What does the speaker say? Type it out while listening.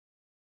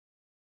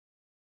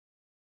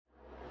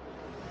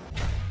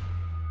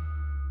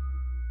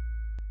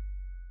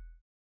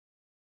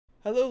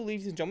Hello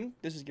ladies and gentlemen,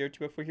 this is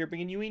Garrett2F4 here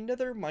bringing you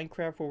another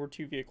Minecraft World War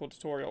II vehicle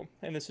tutorial.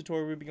 In this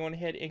tutorial we'll be going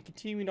ahead and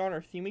continuing on our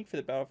theming for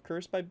the Battle of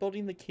Kursk by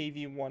building the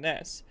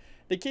KV-1S.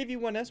 The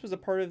KV-1S was a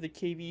part of the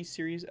KV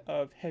series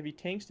of heavy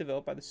tanks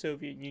developed by the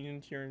Soviet Union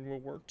during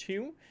World War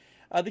II.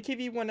 The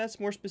KV-1S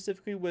more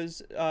specifically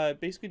was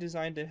basically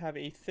designed to have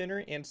a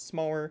thinner and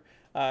smaller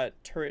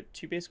turret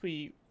to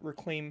basically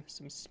reclaim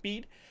some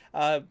speed.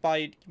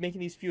 By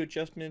making these few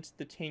adjustments,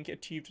 the tank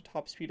achieved a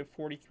top speed of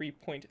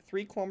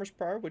 43.3 kilometers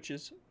per hour, which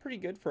is pretty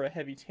good for a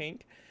heavy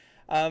tank.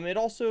 It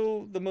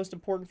also, the most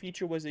important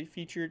feature was it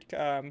featured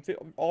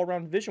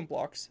all-around vision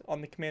blocks on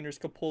the commander's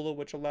cupola,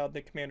 which allowed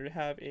the commander to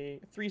have a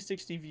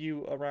 360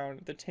 view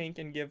around the tank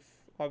and give,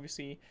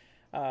 obviously,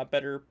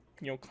 better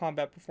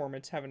combat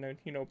performance, having to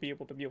be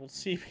able to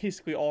see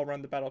basically all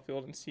around the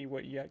battlefield and see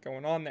what you got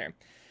going on there.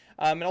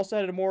 It also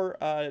had a more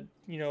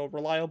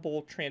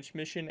reliable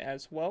transmission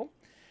as well.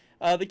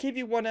 The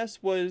KV-1S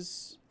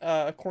was,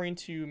 according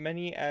to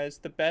many, as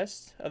the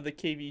best of the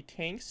KV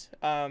tanks,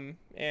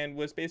 and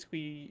was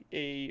basically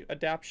a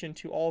adaptation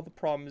to all the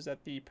problems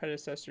that the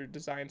predecessor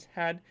designs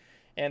had,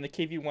 and the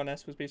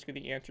KV-1S was basically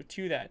the answer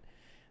to that.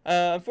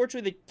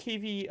 Unfortunately,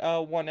 the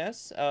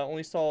KV-1S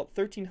only saw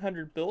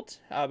 1,300 built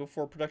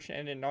before production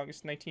ended in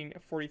August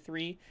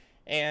 1943,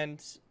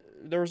 and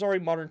there was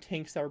already modern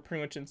tanks that were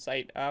pretty much in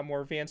sight.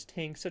 More advanced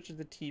tanks such as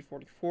the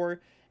T-44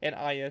 and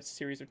IS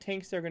series of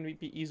tanks that are going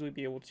to easily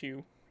be able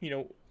to,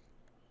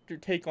 to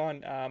take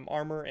on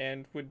armor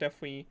and would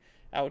definitely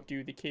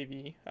outdo the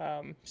KV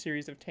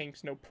series of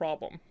tanks, no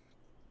problem.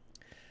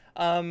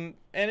 And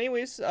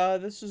anyways,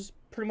 this is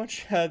pretty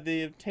much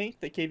the tank,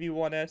 the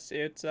KV-1S.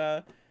 It's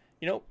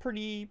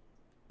pretty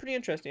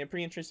interesting, a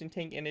pretty interesting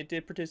tank, and it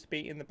did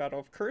participate in the Battle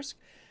of Kursk.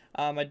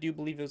 I do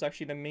believe it was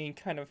actually the main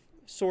kind of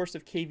source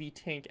of KV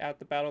tank at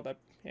the battle that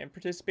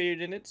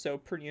participated in it, so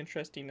pretty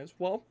interesting as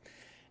well.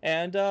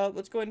 And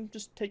let's go ahead and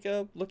just take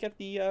a look at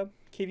the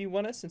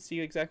KV-1S and see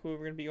exactly what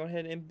we're going to be going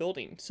ahead and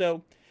building.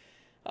 So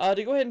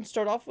to go ahead and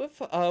start off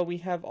with, we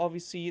have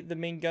obviously the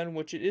main gun,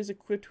 which it is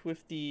equipped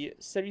with the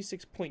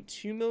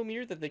 76.2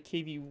 millimeter that the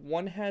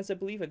KV-1 has, I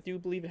believe. I do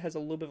believe it has a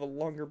little bit of a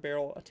longer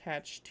barrel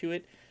attached to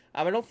it.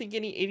 I don't think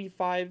any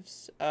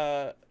 85s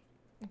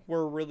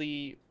were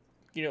really,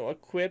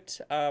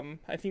 equipped.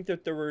 I think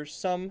that there were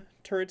some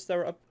turrets that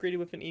were upgraded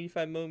with an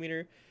 85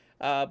 millimeter,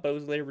 but it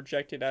was later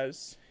rejected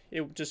as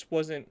it just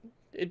wasn't,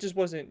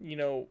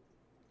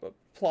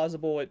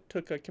 plausible. It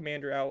took a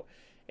commander out,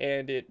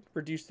 and it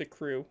reduced the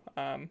crew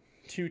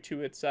due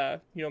to its,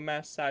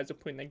 mass size of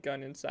putting the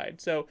gun inside.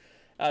 So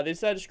they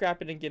decided to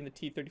scrap it, and again, the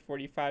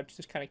T-34-45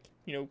 just kind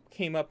of,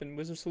 came up and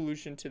was a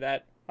solution to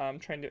that,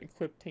 trying to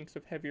equip tanks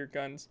with heavier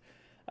guns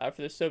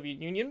for the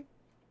Soviet Union.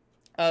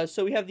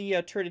 So we have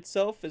the turret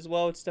itself as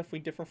well. It's definitely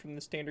different from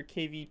the standard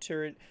KV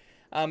turret.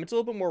 It's a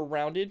little bit more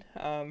rounded,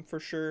 for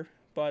sure,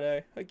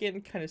 but again,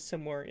 kind of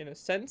similar in a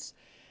sense.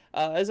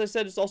 As I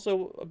said, it's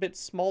also a bit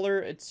smaller.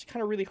 It's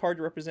kind of really hard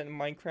to represent in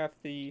Minecraft,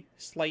 the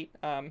slight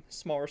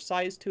smaller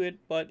size to it,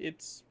 but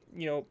it's,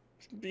 you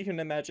can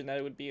imagine that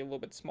it would be a little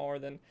bit smaller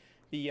than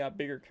the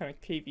bigger kind of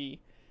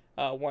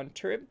KV-1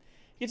 turret.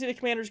 You can see the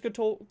commander's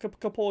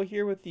cupola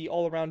here with the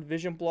all-around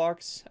vision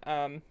blocks,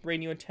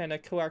 radio antenna,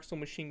 coaxial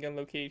machine gun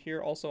located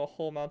here, also a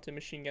hull-mounted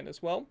machine gun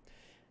as well.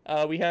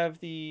 We have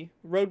the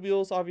road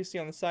wheels, obviously,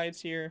 on the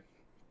sides here,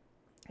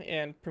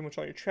 and pretty much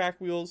all your track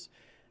wheels.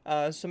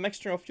 Some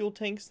external fuel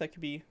tanks that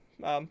could be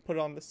put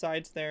on the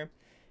sides there,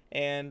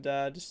 and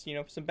just,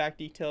 some back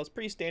details.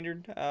 Pretty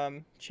standard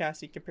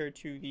chassis compared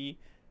to the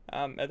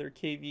other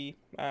KV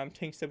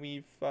tanks that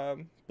we've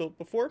built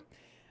before.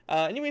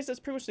 Anyways, that's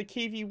pretty much the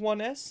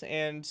KV-1S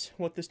and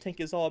what this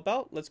tank is all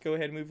about. Let's go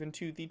ahead and move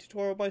into the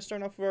tutorial by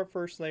starting off with our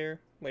first layer,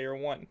 Layer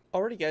 1.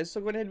 Alrighty guys, so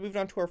going ahead and moving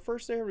on to our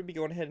first layer, we'll be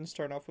going ahead and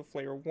starting off with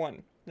Layer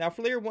 1. Now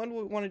for Layer 1,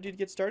 what we want to do to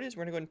get started is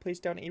we're going to go ahead and place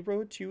down a row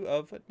or two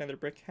of nether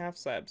brick half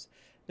slabs.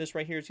 This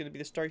right here is going to be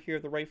the start here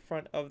of the right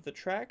front of the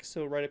track,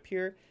 so right up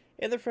here.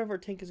 And the front of our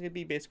tank is going to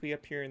be basically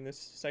up here in this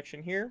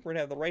section here. We're going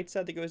to have the right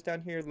side that goes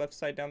down here, left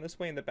side down this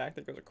way, and the back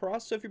that goes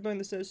across. So if you're building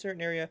this in a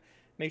certain area,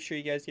 make sure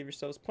you guys give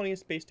yourselves plenty of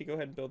space to go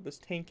ahead and build this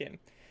tank in.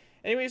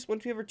 Anyways,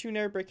 once we have our two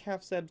nether brick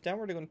half slabs down,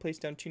 we're going to place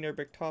down two nether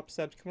brick top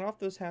slabs coming off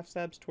those half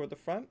slabs toward the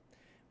front.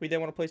 We then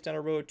want to place down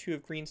a row or two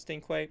of green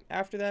stained clay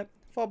after that,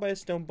 followed by a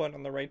stone button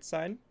on the right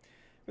side.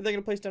 We're then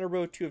going to place down a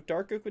row or two of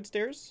dark oak wood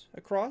stairs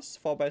across,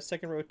 followed by a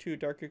second row or two of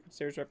dark oak wood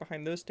stairs right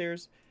behind those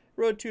stairs.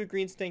 Row or two of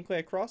green stained clay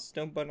across,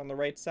 stone button on the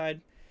right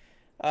side.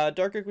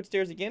 Dark oak wood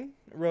stairs again,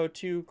 row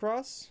 2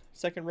 across,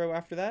 second row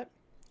after that.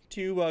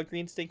 Two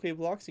green stained clay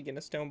blocks, again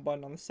a stone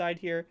button on the side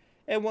here.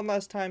 And one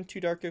last time, two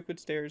dark oak wood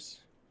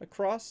stairs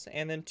across,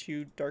 and then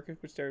two dark oak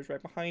wood stairs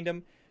right behind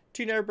them.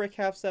 Two nether brick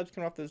half slabs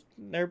coming off those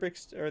nether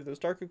bricks, or those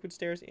dark oak wood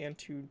stairs, and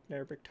two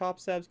nether brick top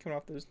slabs coming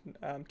off those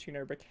two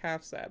nether brick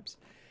half slabs.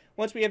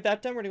 Once we have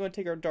that done, we're going to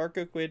take our dark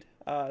oak wood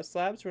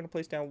slabs. We're going to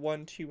place down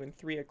 1, 2, and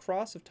 3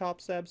 across of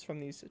top slabs from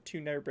these two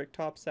nether brick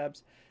top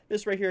slabs.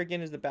 This right here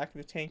again is the back of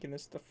the tank, and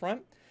this is the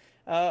front.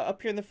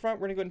 Up here in the front,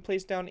 we're going to go ahead and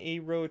place down a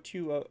row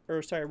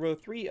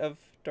 3 of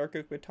dark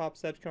oak wood top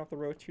slabs, cut off the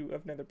row 2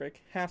 of nether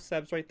brick half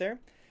slabs right there.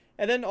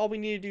 And then all we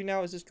need to do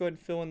now is just go ahead and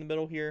fill in the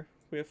middle here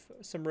with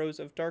some rows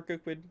of dark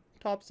oak wood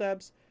top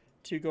slabs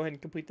to go ahead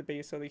and complete the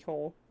base of the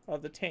hull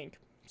of the tank.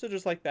 So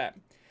just like that.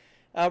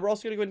 We're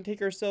also going to go ahead and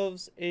take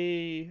ourselves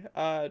a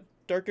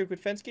dark oak wood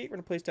fence gate. We're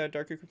going to place down a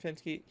dark oak wood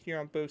fence gate here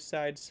on both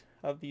sides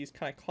of these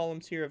kind of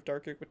columns here of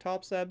dark oak wood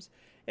top slabs.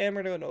 And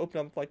we're going to open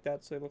them like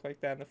that so they look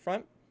like that in the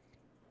front.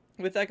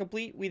 With that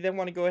complete, we then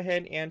want to go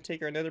ahead and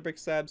take our nether brick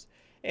slabs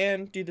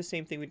and do the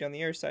same thing we did on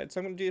the air side. So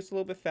I'm going to do this a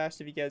little bit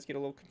fast. If you guys get a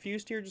little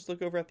confused here, just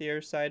look over at the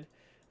air side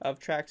of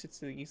tracks. It's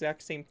the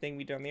exact same thing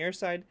we did on the air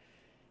side.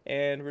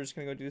 And we're just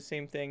going to go do the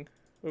same thing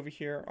over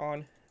here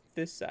on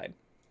this side.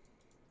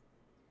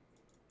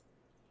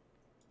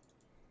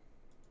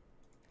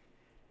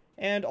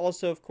 And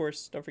also, of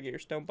course, don't forget your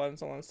stone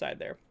buttons along the side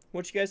there.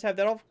 Once you guys have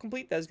that all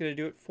complete, that's going to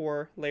do it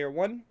for layer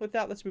 1. With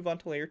that, let's move on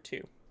to layer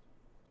 2.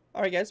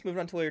 Alright guys, moving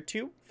on to layer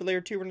 2. For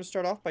layer 2, we're going to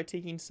start off by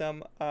taking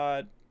some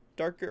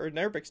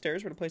nether brick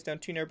stairs. We're going to place down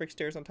 2 nether brick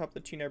stairs on top of the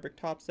 2 nether brick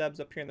top slabs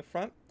up here in the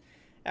front.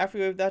 After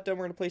we have that done,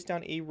 we're going to place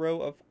down a row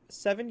of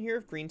 7 here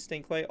of green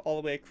stained clay all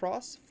the way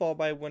across, followed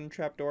by a wooden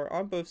trapdoor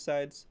on both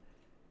sides,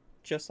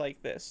 just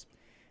like this.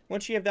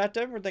 Once you have that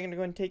done, we're then going to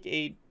go ahead and take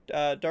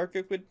a dark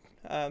oak wood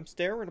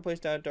stair. We're going to place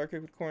down a dark oak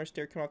wood corner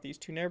stair coming off these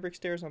 2 nether brick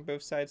stairs on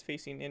both sides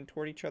facing in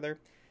toward each other.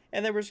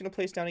 And then we're just going to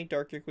place down a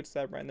dark oak wood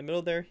slab right in the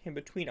middle there, in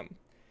between them.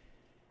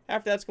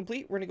 After that's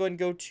complete, we're going to go ahead and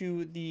go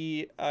to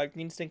the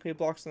green stained clay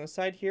blocks on the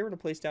side here. We're going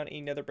to place down a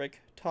nether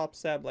brick top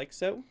slab like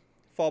so,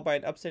 followed by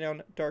an upside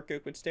down dark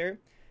oak wood stair.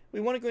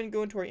 We want to go ahead and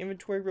go into our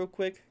inventory real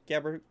quick,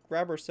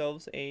 grab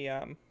ourselves a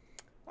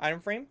item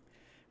frame.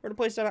 We're going to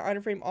place down an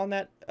item frame on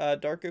that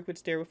dark oak wood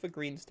stair with a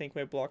green stained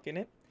clay block in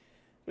it.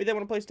 We then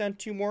want to place down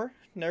 2 more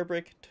nether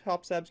brick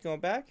top slabs going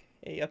back,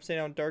 a upside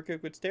down dark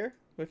oak wood stair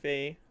with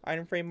a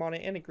item frame on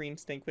it and a green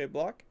stained clay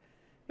block.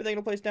 We're then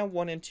going to place down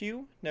 1 and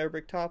 2 nether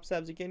brick top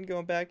slabs again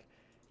going back,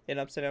 an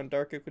upside down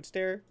dark oak wood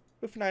stair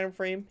with an item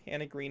frame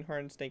and a green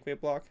hardened stained clay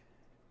block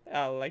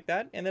like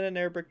that, and then a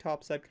nether brick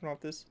top slab coming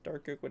off this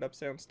dark oak wood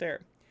upside down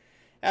stair.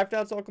 After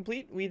that's all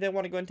complete, we then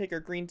want to go and take our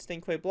green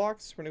stained clay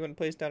blocks. We're going to go and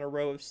place down a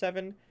row of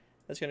 7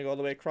 that's going to go all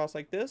the way across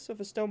like this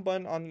with a stone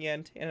button on the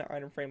end and an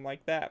item frame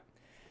like that.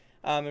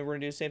 And we're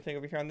going to do the same thing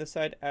over here on this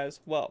side as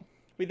well.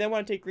 We then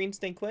want to take green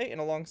stained clay, and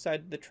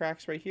alongside the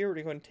tracks right here,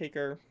 we're going to take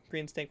our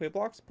green stained clay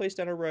blocks, place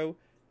down a row,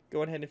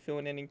 go ahead and fill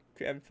in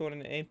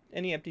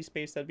any empty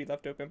space that would be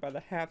left open by the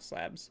half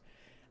slabs.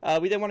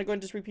 We then want to go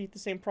and just repeat the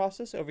same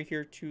process over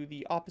here to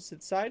the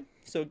opposite side.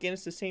 So again,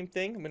 it's the same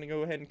thing. I'm going to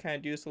go ahead and kind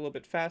of do this a little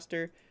bit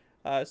faster.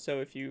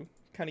 So if you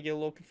kind of get a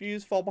little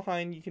confused, fall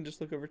behind, you can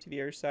just look over to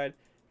the other side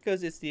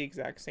because it's the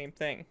exact same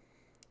thing.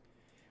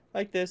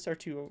 Like this, our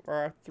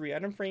 3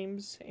 item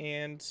frames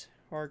and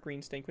our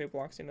green stained clay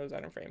blocks in those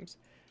item frames.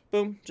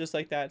 Boom, just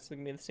like that. So it's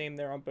going to be the same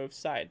there on both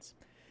sides.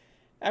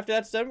 After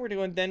that's done, we're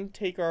going to then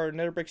take our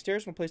nether brick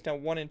stairs. We'll place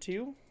down 1 and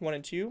 2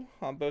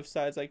 on both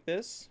sides like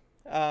this.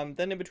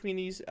 Then in between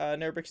these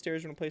nether brick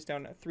stairs, we're going to place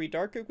down 3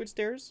 dark oak wood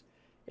stairs.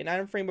 An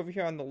item frame over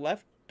here on the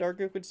left, dark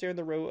oak wood stair in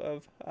the row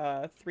of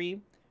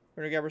 3.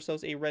 We're going to grab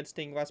ourselves a red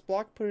stained glass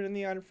block, put it in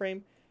the item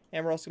frame,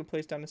 and we're also going to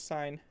place down a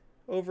sign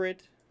over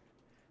it,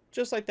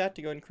 just like that,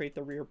 to go and create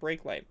the rear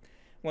brake light.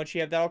 Once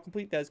you have that all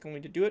complete, that's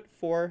going to do it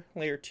for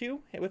layer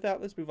 2. And with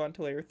that, let's move on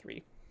to layer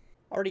 3.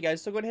 Alrighty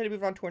guys, so go ahead and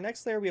move on to our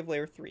next layer. We have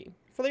layer 3.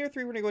 For layer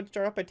 3, we're going to go and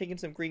start off by taking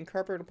some green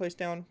carpet. We're going to place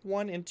down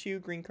 1 and 2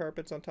 green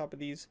carpets on top of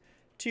these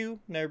 2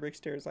 nether brick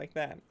stairs like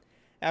that.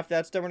 After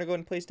that's done, we're going to go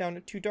and place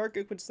down 2 dark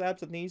oak wood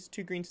slabs on these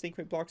 2 green stained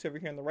clay blocks over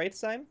here on the right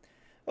side.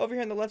 Over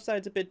here on the left side,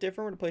 it's a bit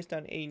different. We're going to place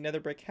down a nether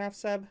brick half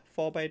slab,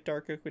 followed by a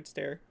dark oak wood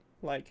stair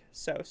like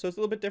so. So it's a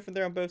little bit different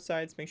there on both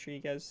sides. Make sure you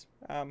guys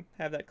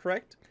have that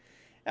correct.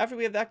 After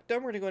we have that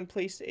done, we're going to go and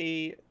place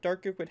a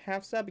dark oak wood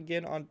half slab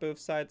again on both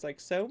sides like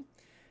so.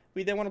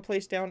 We then want to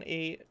place down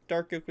a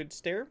dark oak wood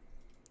stair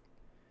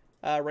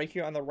right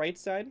here on the right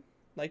side,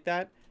 like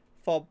that,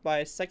 followed by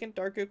a second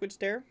dark oak wood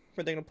stair.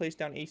 We're then going to place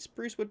down a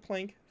spruce wood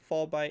plank,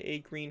 followed by a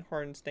green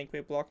hardened stained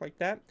clay block like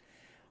that.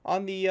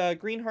 On the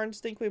green hardened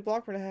stained clay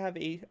block, we're going to have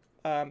a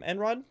end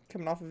rod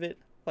coming off of it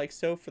like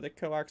so for the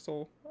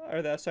coaxial,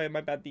 or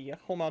the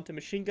hull mounted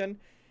machine gun.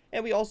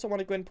 And we also want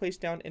to go ahead and place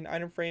down an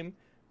item frame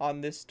on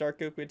this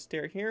dark oak wood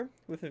stair here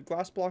with a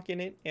glass block in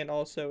it and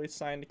also a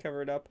sign to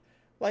cover it up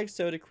like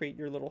so to create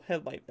your little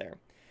headlight there.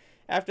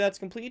 After that's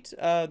complete,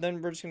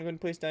 then we're just going to go ahead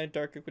and place down a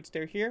dark oak wood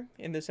stair here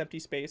in this empty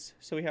space,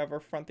 so we have our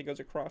front that goes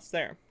across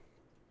there.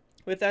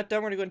 With that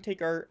done, we're going to go and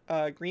take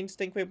our green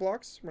stained clay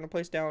blocks. We're going to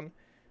place down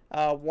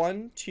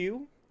 1,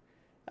 2,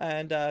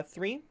 and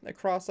 3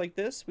 across like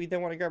this. We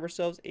then want to grab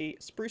ourselves a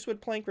spruce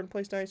wood plank. We're going to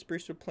place down a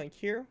spruce wood plank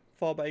here,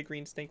 followed by a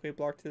green stained clay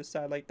block to the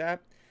side like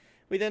that.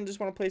 We then just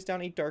want to place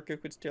down a dark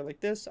oak wood stair like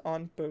this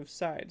on both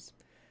sides.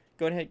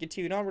 Going ahead and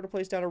continuing on, we're going to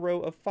place down a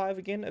row of 5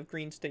 again of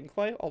green stained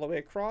clay all the way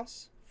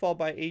across, followed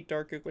by a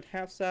dark oak wood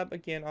half slab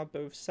again on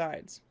both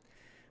sides.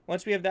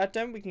 Once we have that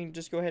done, we can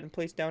just go ahead and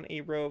place down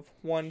a row of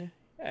 1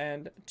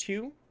 and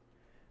 2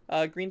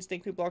 green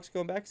stained clay blocks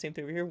going back. Same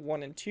thing over here,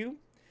 1 and 2.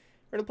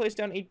 We're going to place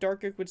down a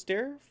dark oak wood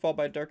stair, followed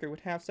by a dark oak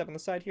wood half slab on the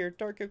side here,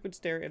 dark oak wood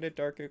stair, and a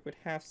dark oak wood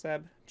half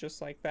slab,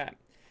 just like that.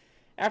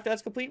 After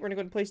that's complete, we're going to go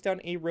ahead and place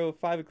down a row of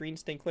 5 of green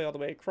stained clay all the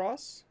way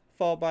across,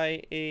 followed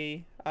by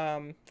a,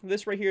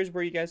 this right here is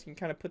where you guys can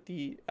kind of put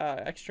the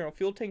external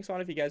fuel tanks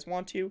on if you guys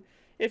want to.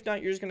 If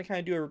not, you're just going to kind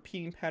of do a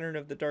repeating pattern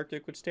of the dark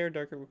oak wood stair,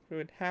 dark oak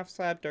wood half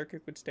slab, dark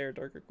oak wood stair,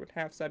 dark oak wood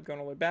half slab going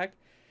all the way back.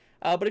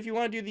 But if you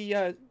want to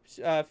do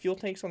the fuel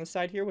tanks on the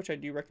side here, which I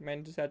do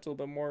recommend, just adds a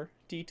little bit more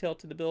detail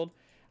to the build.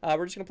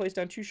 We're just going to place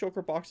down 2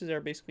 shulker boxes that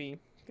are basically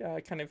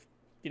kind of,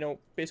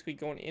 basically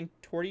going in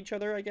toward each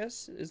other, I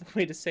guess, is the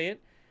way to say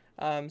it.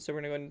 So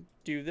we're going to go and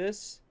do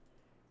this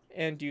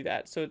and do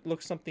that. So it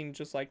looks something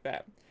just like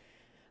that.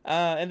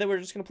 And then we're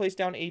just going to place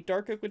down a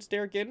dark oak wood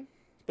stair again,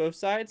 both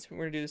sides. We're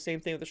going to do the same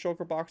thing with the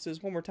shulker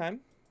boxes one more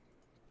time.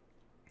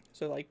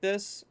 So like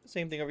this,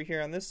 same thing over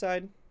here on this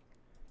side.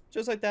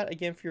 Just like that,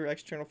 again, for your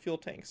external fuel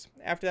tanks.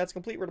 After that's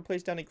complete, we're going to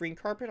place down a green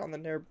carpet on the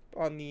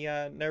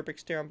nether brick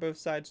stair on both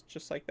sides,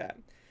 just like that.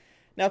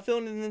 Now,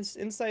 filling in this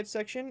inside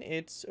section,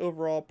 it's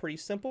overall pretty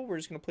simple. We're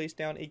just going to place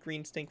down a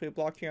green stained clay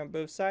block here on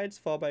both sides,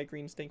 followed by a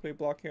green stained clay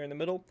block here in the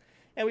middle.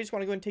 And we just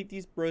want to go and take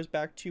these rows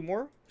back 2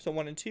 more. So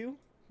 1 and 2,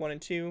 1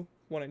 and 2,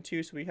 1 and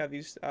 2. So we have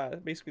these,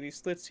 basically these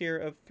slits here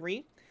of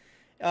 3.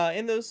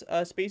 In those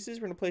spaces,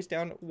 we're going to place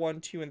down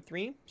 1, 2, and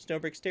 3 stone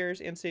brick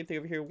stairs, and same thing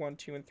over here, 1,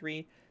 2, and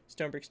 3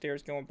 stone brick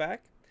stairs going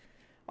back.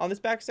 On this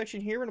back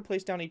section here, we're going to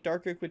place down a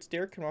dark oak wood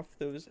stair coming off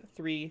those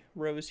 3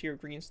 rows here of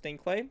green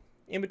stained clay.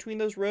 In between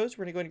those rows,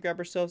 we're going to go ahead and grab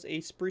ourselves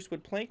a spruce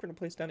wood plank. We're going to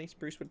place down a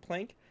spruce wood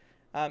plank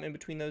in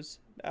between those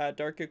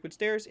dark oak wood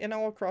stairs. And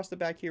all across the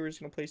back here, we're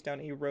just going to place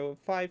down a row of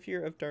 5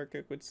 here of dark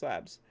oak wood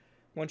slabs.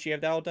 Once you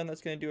have that all done,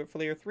 that's going to do it for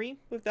layer 3.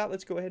 With that,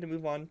 let's go ahead and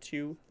move on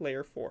to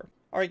layer 4.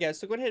 Alright guys,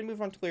 so go ahead and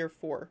move on to layer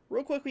 4.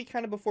 Real quickly,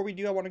 kind of before we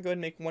do, I want to go ahead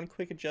and make one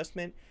quick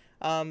adjustment.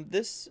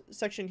 This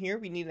section here,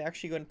 we need to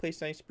actually go ahead and place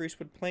down a spruce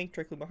wood plank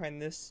directly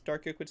behind this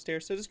dark oak wood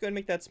stair. So just go ahead and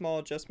make that small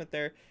adjustment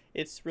there.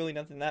 It's really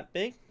nothing that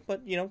big,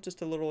 but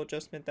just a little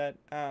adjustment that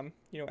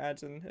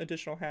adds an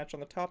additional hatch on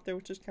the top there,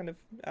 which is kind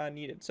of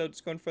needed. So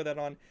just go ahead and throw that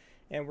on,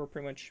 and we're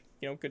pretty much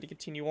good to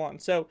continue on.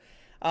 So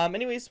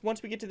anyways,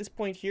 once we get to this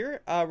point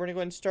here, we're going to go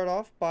ahead and start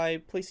off by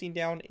placing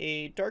down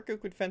a dark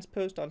oak wood fence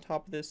post on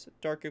top of this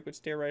dark oak wood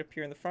stair right up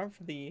here in the front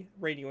for the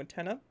radio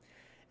antenna.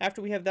 After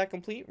we have that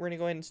complete, we're going to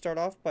go ahead and start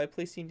off by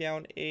placing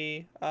down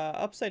a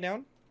upside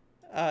down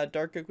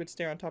dark oak wood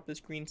stair on top of this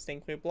green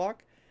stained clay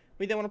block.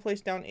 We then want to place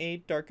down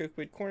a dark oak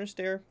wood corner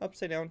stair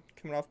upside down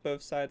coming off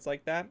both sides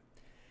like that.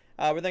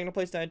 We're then going to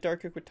place down a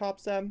dark oak wood top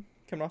slab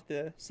coming off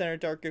the center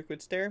dark oak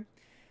wood stair.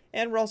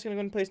 And we're also going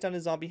to go and place down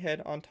a zombie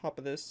head on top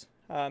of this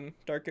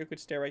dark oak wood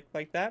stair right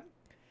like that.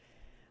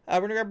 We're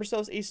going to grab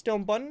ourselves a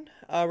stone button.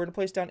 We're going to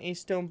place down a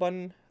stone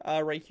button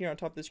right here on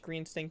top of this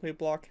green stained clay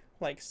block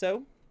like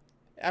so.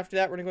 After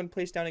that, we're going to go and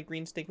place down a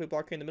green stained clay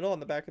block here in the middle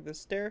on the back of this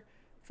stair,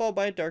 followed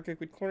by a dark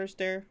oak wood corner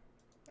stair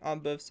on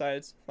both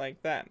sides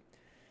like that.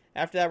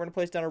 After that, we're going to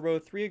place down a row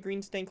of 3 of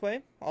green stained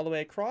clay all the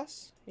way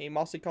across, a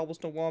mossy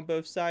cobblestone wall on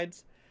both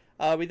sides.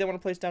 We then want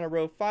to place down a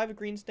row of 5 of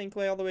green stained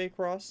clay all the way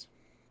across,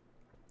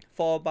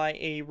 followed by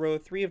a row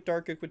of 3 of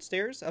dark oak wood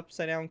stairs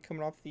upside down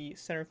coming off the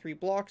center 3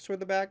 blocks toward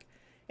the back,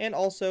 and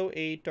also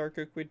a dark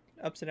oak wood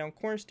upside down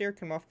corner stair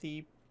coming off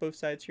the both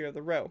sides here of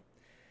the row.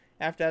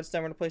 After that's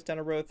done, we're going to place down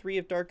a row of 3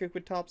 of dark oak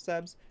wood top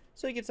slabs,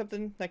 so you get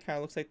something that kind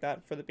of looks like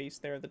that for the base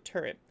there of the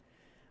turret.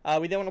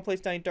 We then want to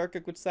place down a dark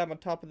oak wood slab on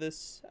top of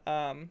this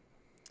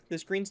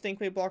this green stained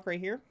clay block right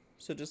here,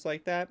 so just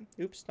like that.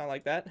 Oops, not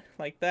like that,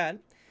 like that.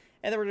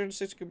 And then we're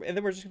just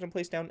going to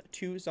place down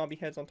 2 zombie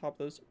heads on top of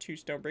those 2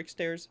 stone brick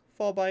stairs,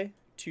 followed by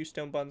 2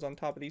 stone buns on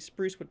top of these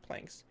spruce wood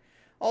planks.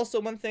 Also,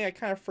 one thing I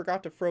kind of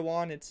forgot to throw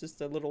on, it's just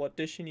a little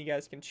addition you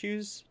guys can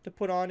choose to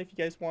put on if you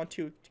guys want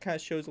to. It kind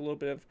of shows a little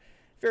bit of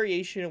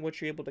variation in what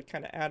you're able to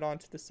kind of add on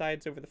to the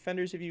sides over the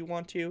fenders if you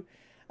want to.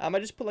 I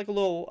just put like a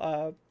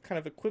little kind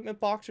of equipment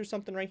box or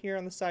something right here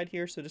on the side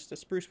here. So just a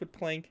spruce wood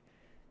plank,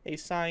 a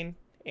sign,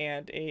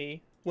 and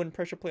a wooden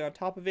pressure plate on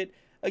top of it.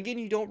 Again,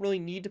 you don't really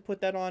need to put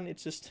that on.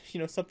 It's just,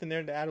 something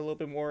there to add a little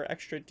bit more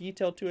extra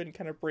detail to it and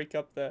kind of break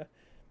up the,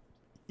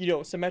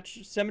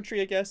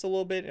 symmetry, I guess, a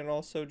little bit, and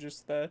also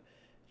just the,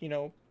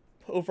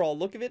 overall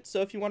look of it.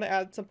 So if you want to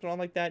add something on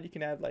like that, you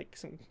can add like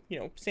some,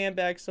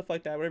 sandbags, stuff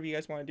like that, whatever you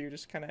guys want to do.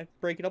 Just kind of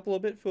break it up a little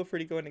bit. Feel free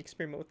to go ahead and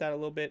experiment with that a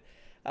little bit.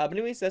 But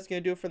anyways, that's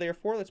going to do it for layer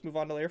 4. Let's move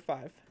on to layer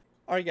 5.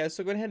 Alright guys,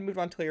 so go ahead and move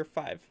on to layer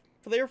 5.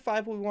 For layer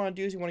 5, what we want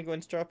to do is we want to go ahead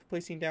and start off by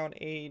placing down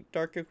a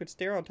dark oak wood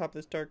stair on top of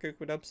this dark oak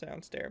wood upside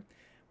down stair.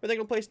 We're then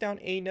going to place down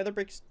a nether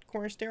brick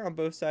corner stair on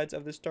both sides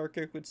of this dark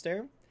oak wood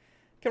stair.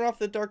 Coming off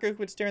the dark oak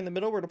wood stair in the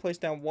middle, we're going to place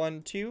down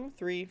 1, 2,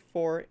 3,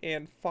 4,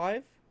 and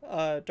 5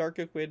 dark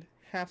oak wood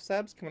half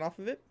slabs coming off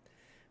of it.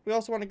 We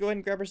also want to go ahead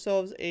and grab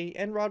ourselves a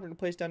end rod. We're going to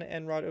place down an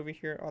end rod over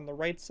here on the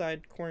right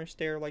side corner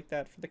stair like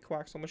that for the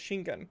coaxial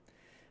machine gun.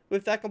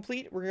 With that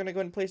complete, we're going to go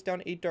ahead and place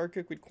down a dark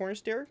oak wood corner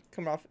stair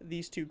coming off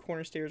these 2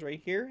 corner stairs right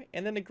here,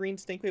 and then a green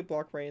stained clay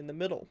block right in the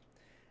middle.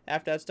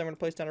 After that's done, we're going to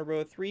place down a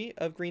row of 3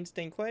 of green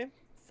stained clay,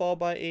 followed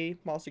by a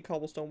mossy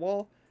cobblestone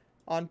wall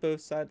on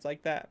both sides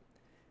like that.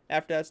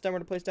 After that's done, we're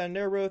going to place down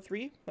another row of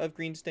 3 of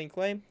green stained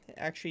clay.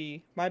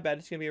 Actually, my bad,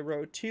 it's going to be a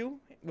row of 2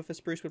 with a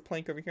spruce wood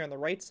plank over here on the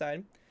right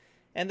side.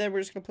 And then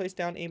we're just going to place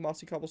down a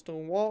mossy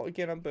cobblestone wall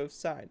again on both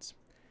sides.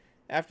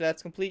 After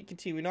that's complete,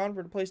 continuing on,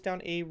 we're going to place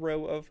down a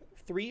row of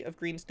 3 of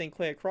green stained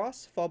clay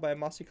across, followed by a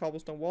mossy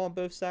cobblestone wall on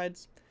both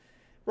sides.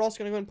 We're also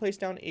going to go and place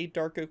down a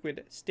dark oak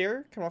wood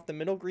stair, coming off the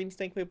middle green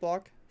stained clay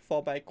block,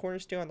 followed by a corner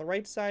stair on the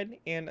right side,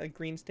 and a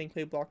green stained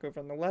clay block over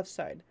on the left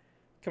side.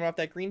 Coming off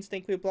that green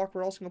stained clay block,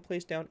 we're also going to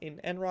place down an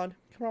end rod,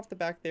 coming off the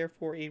back there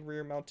for a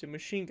rear mounted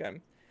machine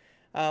gun.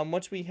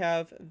 Once we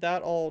have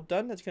that all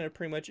done, that's going to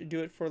pretty much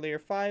do it for layer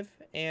 5.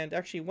 And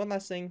actually, one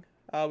last thing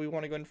we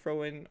want to go and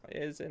throw in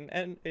is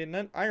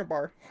an iron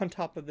bar on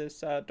top of this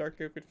dark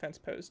oak wood fence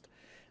post.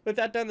 With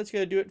that done, that's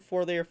going to do it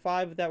for layer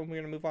 5. With that one, we're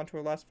going to move on to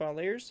our last final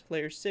layers.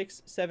 Layers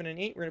 6, 7, and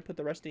 8, we're going to put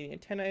the rest of the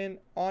antenna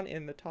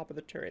in the top of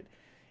the turret.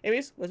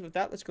 Anyways, with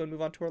that, let's go and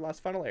move on to our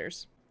last final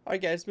layers.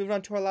 Alright guys, moving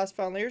on to our last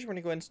final layers, we're going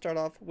to go ahead and start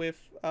off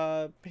with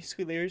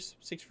basically layers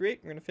 6 through 8.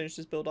 We're going to finish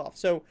this build off.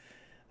 So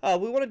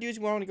what we want to do is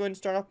we want to go ahead and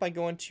start off by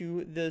going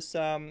to this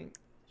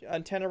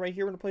antenna right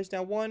here. We're going to place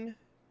down 1,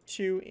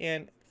 2,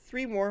 and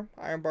 3 more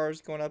iron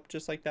bars going up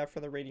just like that for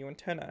the radio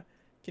antenna.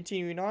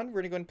 Continuing on,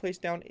 we're going to go ahead and place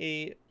down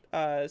a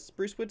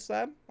spruce wood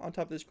slab on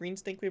top of this green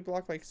stained clay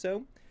block like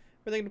so.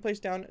 We're then going to place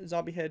down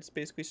zombie heads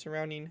basically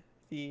surrounding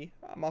the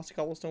mossy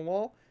cobblestone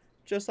wall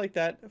just like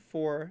that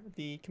for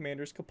the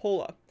commander's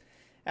cupola.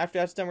 After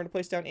that's done, we're going to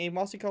place down a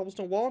mossy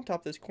cobblestone wall on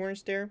top of this corner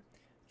stair,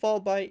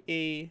 followed by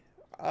a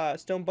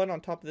stone button on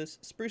top of this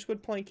spruce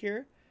wood plank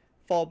here,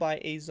 followed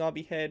by a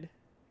zombie head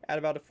at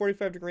about a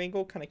 45-degree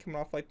angle, kind of coming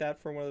off like that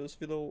for one of those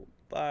little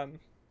kind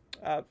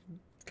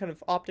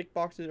of optic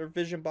boxes or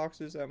vision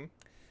boxes,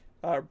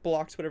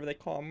 blocks, whatever they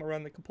call them,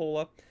 around the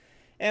cupola.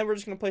 And we're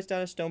just going to place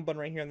down a stone button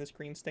right here on this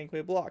green stained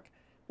clay block.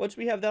 Once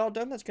we have that all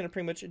done, that's going to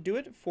pretty much do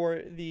it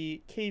for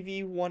the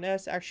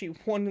KV-1S. Actually,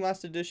 one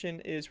last addition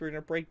is we're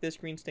going to break this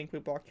green stained clay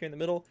block here in the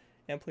middle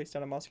and place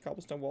down a mossy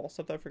cobblestone wall,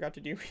 something I forgot to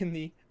do in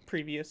the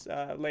previous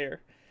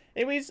layer.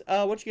 Anyways,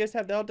 once you guys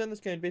have that all done, that's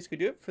going to basically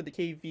do it for the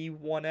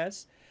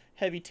KV-1S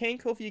heavy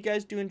tank. Hopefully you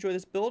guys do enjoy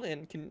this build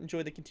and can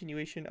enjoy the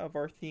continuation of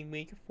our theme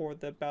week for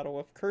the Battle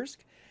of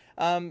Kursk.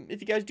 If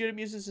you guys do end up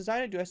using this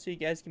design, I do ask that you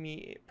guys give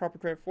me proper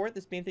credit for it.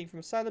 This main thing from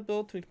a side of the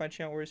build, to link to my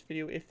channel or this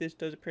video if this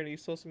does appear on any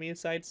social media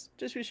sites.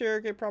 Just be sure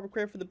to get proper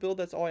credit for the build.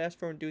 That's all I ask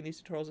for when doing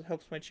these tutorials. It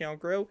helps my channel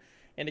grow,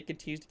 and it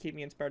continues to keep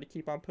me inspired to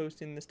keep on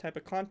posting this type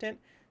of content.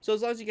 So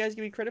as long as you guys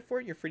give me credit for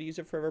it, you're free to use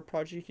it for whatever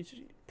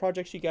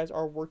projects you guys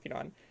are working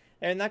on.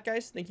 And that,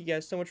 guys, thank you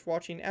guys so much for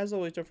watching. As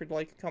always, don't forget to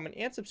like, comment,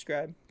 and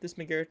subscribe. This has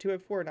been Garrett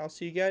 254, and I'll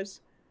see you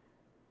guys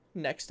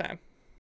next time.